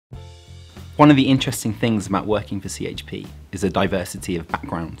One of the interesting things about working for CHP is the diversity of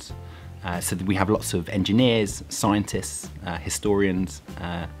backgrounds. So that we have lots of engineers, scientists, historians,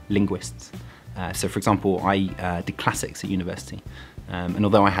 linguists. So for example, I did classics at university, and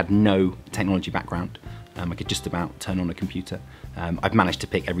although I had no technology background, I could just about turn on a computer. I've managed to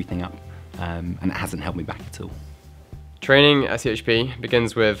pick everything up, and it hasn't held me back at all. Training at CHP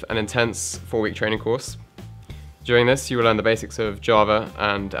begins with an intense 4-week training course. During this, you will learn the basics of Java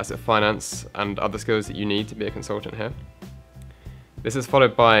and asset finance and other skills that you need to be a consultant here. This is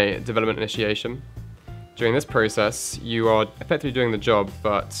followed by development initiation. During this process, you are effectively doing the job,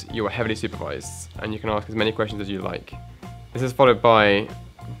 but you are heavily supervised, and you can ask as many questions as you like. This is followed by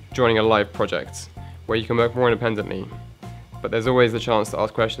joining a live project, where you can work more independently, but there's always the chance to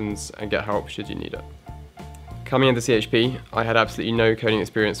ask questions and get help should you need it. Coming into CHP, I had absolutely no coding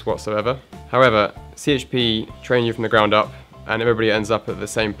experience whatsoever. However, CHP train you from the ground up, and everybody ends up at the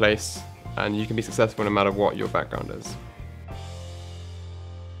same place, and you can be successful no matter what your background is.